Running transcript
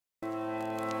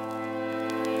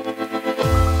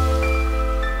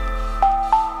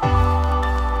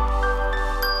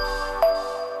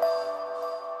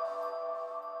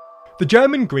The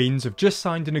German Greens have just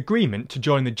signed an agreement to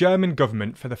join the German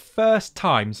government for the first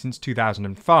time since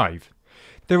 2005.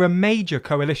 They're a major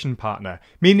coalition partner,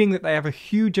 meaning that they have a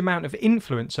huge amount of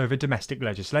influence over domestic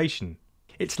legislation.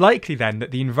 It's likely then that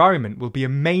the environment will be a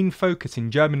main focus in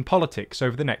German politics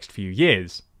over the next few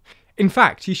years. In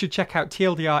fact, you should check out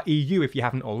TLDR EU if you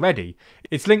haven't already.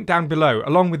 It's linked down below,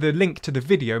 along with the link to the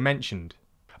video mentioned.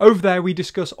 Over there we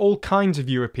discuss all kinds of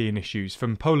European issues,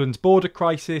 from Poland's border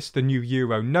crisis, the new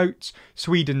euro notes,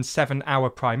 Sweden's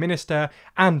 7-hour prime minister,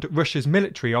 and Russia's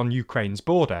military on Ukraine's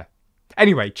border.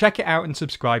 Anyway, check it out and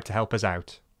subscribe to help us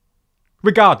out.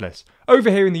 Regardless,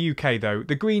 over here in the UK though,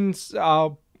 the Greens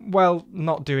are, well,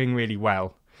 not doing really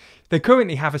well. They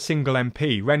currently have a single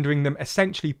MP, rendering them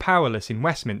essentially powerless in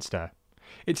Westminster.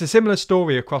 It's a similar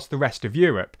story across the rest of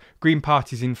Europe. Green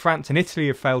parties in France and Italy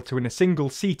have failed to win a single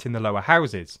seat in the lower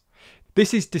houses.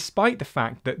 This is despite the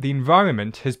fact that the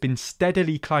environment has been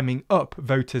steadily climbing up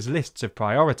voters' lists of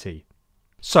priority.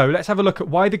 So let's have a look at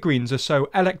why the Greens are so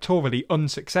electorally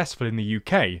unsuccessful in the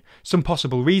UK, some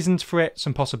possible reasons for it,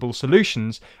 some possible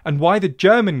solutions, and why the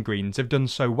German Greens have done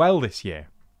so well this year.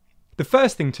 The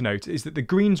first thing to note is that the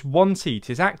Greens' one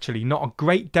seat is actually not a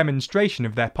great demonstration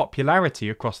of their popularity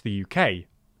across the UK.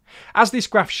 As this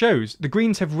graph shows, the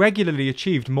Greens have regularly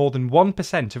achieved more than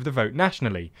 1% of the vote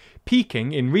nationally,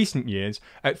 peaking in recent years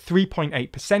at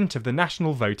 3.8% of the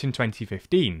national vote in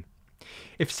 2015.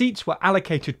 If seats were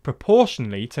allocated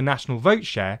proportionally to national vote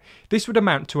share, this would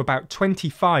amount to about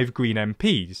 25 Green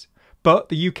MPs, but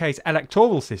the UK's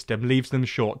electoral system leaves them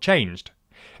shortchanged.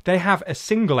 They have a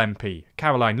single MP,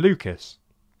 Caroline Lucas.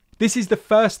 This is the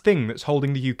first thing that's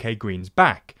holding the UK Greens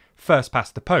back, first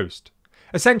past the post.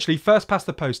 Essentially, first past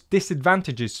the post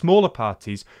disadvantages smaller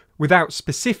parties without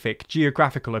specific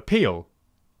geographical appeal,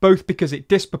 both because it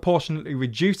disproportionately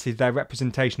reduces their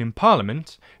representation in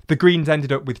Parliament. The Greens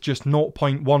ended up with just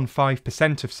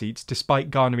 0.15% of seats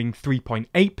despite garnering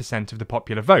 3.8% of the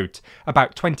popular vote,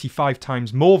 about 25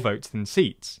 times more votes than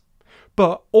seats,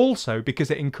 but also because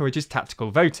it encourages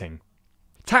tactical voting.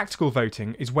 Tactical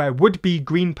voting is where would-be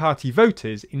Green Party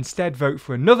voters instead vote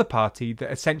for another party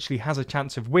that essentially has a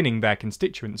chance of winning their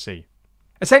constituency.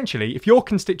 Essentially, if your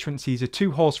constituency is a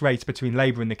two-horse race between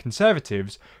Labour and the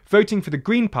Conservatives, voting for the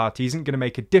Green Party isn't going to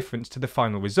make a difference to the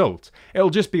final result.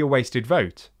 It'll just be a wasted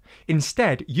vote.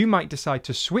 Instead, you might decide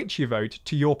to switch your vote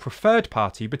to your preferred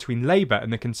party between Labour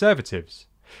and the Conservatives.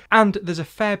 And there's a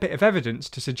fair bit of evidence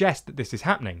to suggest that this is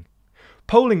happening.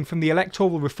 Polling from the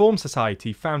Electoral Reform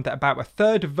Society found that about a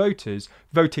third of voters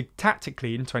voted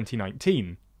tactically in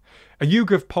 2019. A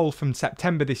YouGov poll from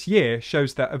September this year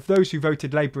shows that of those who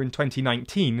voted Labour in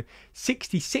 2019,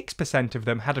 66% of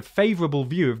them had a favourable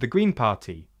view of the Green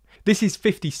Party. This is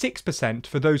 56%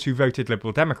 for those who voted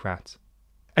Liberal Democrat.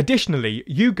 Additionally,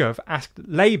 YouGov asked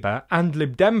Labour and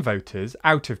Lib Dem voters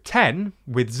out of 10,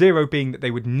 with 0 being that they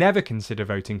would never consider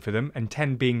voting for them and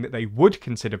 10 being that they would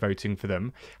consider voting for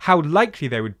them, how likely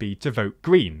they would be to vote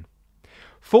Green.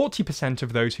 40%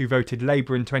 of those who voted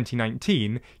Labour in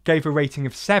 2019 gave a rating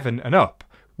of 7 and up,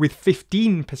 with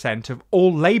 15% of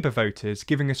all Labour voters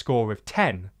giving a score of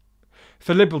 10.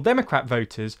 For Liberal Democrat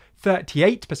voters,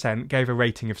 38% gave a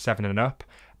rating of 7 and up,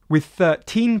 with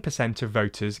 13% of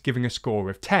voters giving a score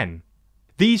of 10.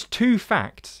 These two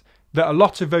facts, that a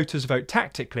lot of voters vote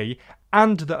tactically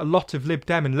and that a lot of Lib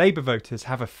Dem and Labour voters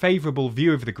have a favourable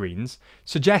view of the Greens,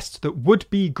 suggests that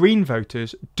would-be Green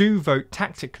voters do vote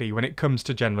tactically when it comes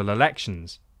to general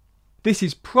elections. This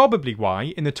is probably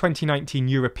why, in the 2019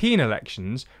 European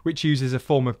elections, which uses a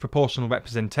form of proportional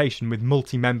representation with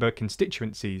multi-member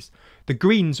constituencies, the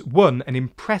Greens won an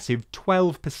impressive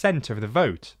 12% of the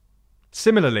vote.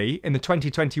 Similarly, in the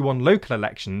 2021 local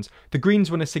elections, the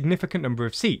Greens won a significant number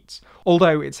of seats,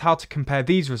 although it's hard to compare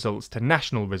these results to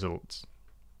national results.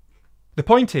 The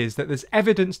point is that there's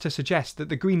evidence to suggest that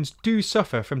the Greens do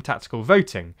suffer from tactical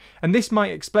voting, and this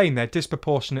might explain their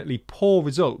disproportionately poor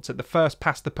results at the first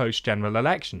past the post general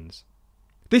elections.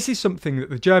 This is something that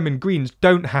the German Greens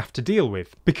don't have to deal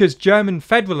with, because German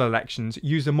federal elections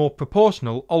use a more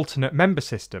proportional alternate member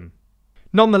system.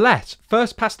 Nonetheless,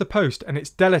 first past the post and its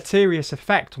deleterious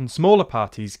effect on smaller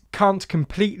parties can't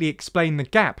completely explain the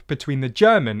gap between the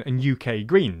German and UK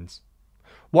Greens.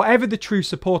 Whatever the true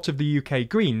support of the UK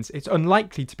Greens, it's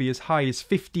unlikely to be as high as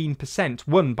 15%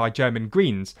 won by German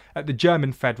Greens at the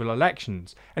German federal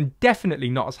elections, and definitely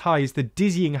not as high as the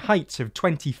dizzying heights of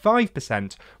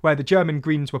 25% where the German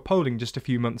Greens were polling just a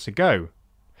few months ago.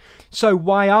 So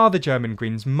why are the German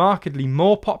Greens markedly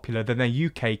more popular than their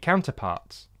UK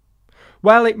counterparts?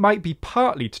 Well, it might be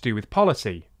partly to do with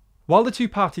policy. While the two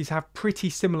parties have pretty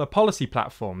similar policy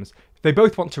platforms, They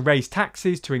both want to raise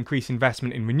taxes to increase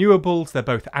investment in renewables, they're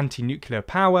both anti-nuclear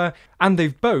power, and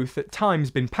they've both at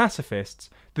times been pacifists.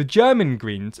 The German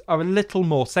Greens are a little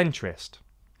more centrist.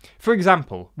 For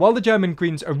example, while the German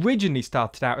Greens originally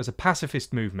started out as a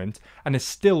pacifist movement and are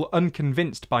still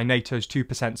unconvinced by NATO's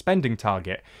 2% spending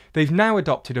target, they've now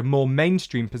adopted a more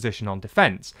mainstream position on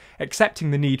defence, accepting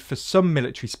the need for some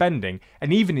military spending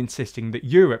and even insisting that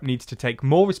Europe needs to take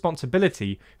more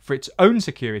responsibility for its own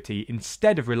security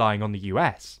instead of relying on the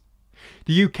US.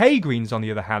 The UK Greens, on the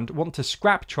other hand, want to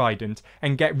scrap Trident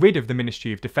and get rid of the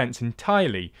Ministry of Defence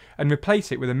entirely and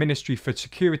replace it with a Ministry for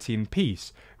Security and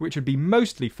Peace, which would be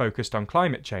mostly focused on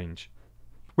climate change.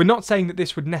 We're not saying that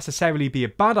this would necessarily be a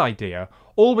bad idea,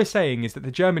 all we're saying is that the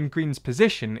German Greens'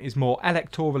 position is more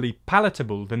electorally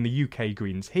palatable than the UK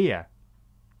Greens here.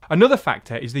 Another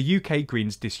factor is the UK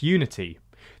Greens' disunity.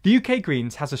 The UK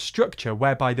Greens has a structure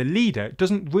whereby the leader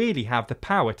doesn't really have the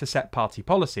power to set party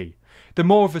policy. They're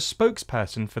more of a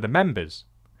spokesperson for the members.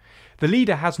 The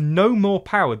leader has no more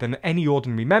power than any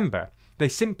ordinary member, they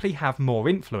simply have more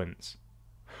influence.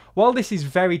 While this is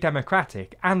very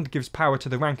democratic and gives power to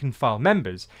the rank and file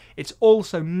members, it's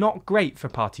also not great for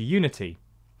party unity.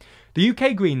 The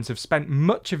UK Greens have spent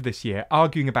much of this year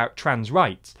arguing about trans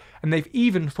rights, and they've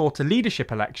even fought a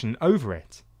leadership election over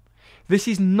it. This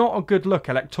is not a good look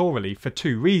electorally for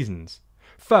two reasons.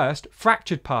 First,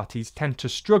 fractured parties tend to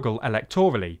struggle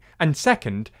electorally, and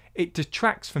second, it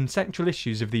detracts from central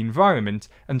issues of the environment,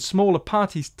 and smaller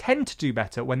parties tend to do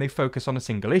better when they focus on a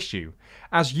single issue,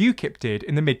 as UKIP did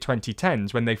in the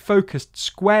mid-2010s when they focused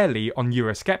squarely on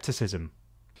Euroscepticism.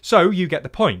 So you get the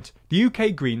point, the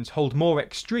UK Greens hold more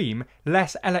extreme,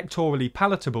 less electorally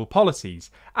palatable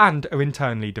policies, and are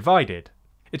internally divided.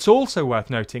 It's also worth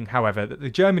noting, however, that the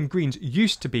German Greens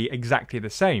used to be exactly the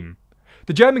same.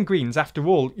 The German Greens, after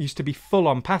all, used to be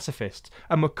full-on pacifists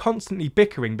and were constantly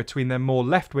bickering between their more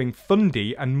left-wing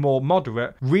fundy and more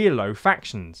moderate Realo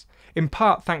factions, in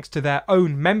part thanks to their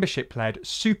own membership-led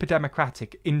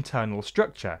super-democratic internal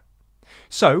structure.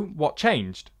 So, what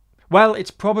changed? Well,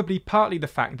 it's probably partly the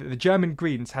fact that the German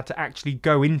Greens had to actually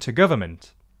go into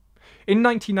government. In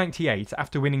 1998,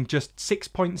 after winning just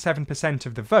 6.7%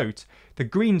 of the vote, the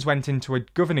Greens went into a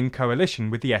governing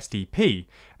coalition with the SDP,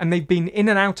 and they've been in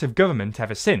and out of government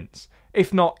ever since,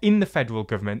 if not in the federal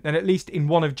government, then at least in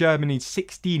one of Germany's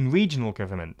 16 regional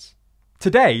governments.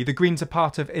 Today, the Greens are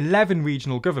part of 11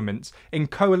 regional governments in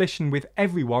coalition with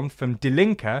everyone from Die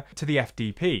Linke to the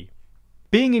FDP.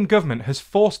 Being in government has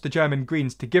forced the German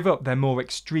Greens to give up their more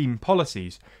extreme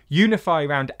policies, unify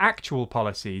around actual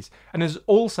policies, and has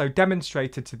also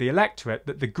demonstrated to the electorate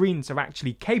that the Greens are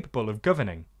actually capable of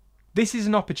governing. This is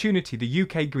an opportunity the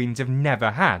UK Greens have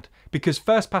never had, because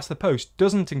First Past the Post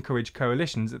doesn't encourage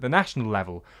coalitions at the national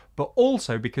level, but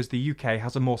also because the UK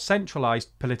has a more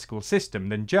centralised political system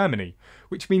than Germany,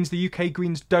 which means the UK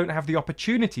Greens don't have the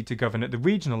opportunity to govern at the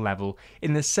regional level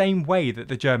in the same way that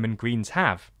the German Greens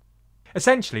have.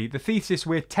 Essentially, the thesis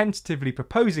we're tentatively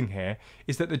proposing here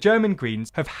is that the German Greens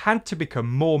have had to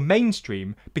become more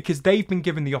mainstream because they've been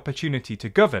given the opportunity to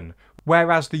govern,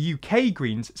 whereas the UK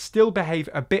Greens still behave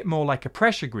a bit more like a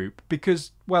pressure group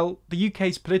because, well, the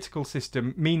UK's political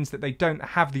system means that they don't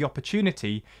have the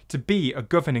opportunity to be a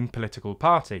governing political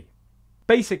party.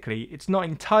 Basically, it's not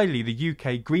entirely the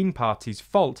UK Green Party's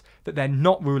fault that they're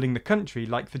not ruling the country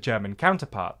like the German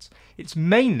counterparts. It's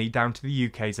mainly down to the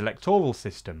UK's electoral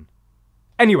system.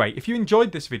 Anyway, if you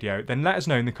enjoyed this video, then let us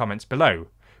know in the comments below.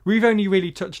 We've only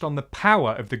really touched on the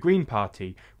power of the Green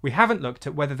Party. We haven't looked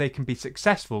at whether they can be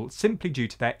successful simply due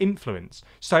to their influence.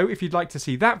 So if you'd like to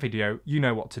see that video, you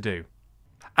know what to do.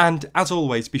 And as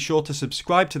always, be sure to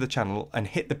subscribe to the channel and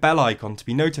hit the bell icon to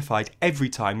be notified every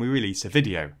time we release a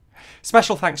video.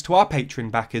 Special thanks to our Patreon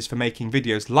backers for making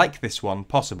videos like this one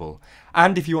possible.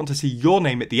 And if you want to see your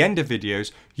name at the end of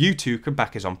videos, you too can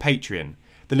back us on Patreon.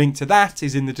 The link to that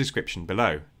is in the description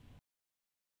below.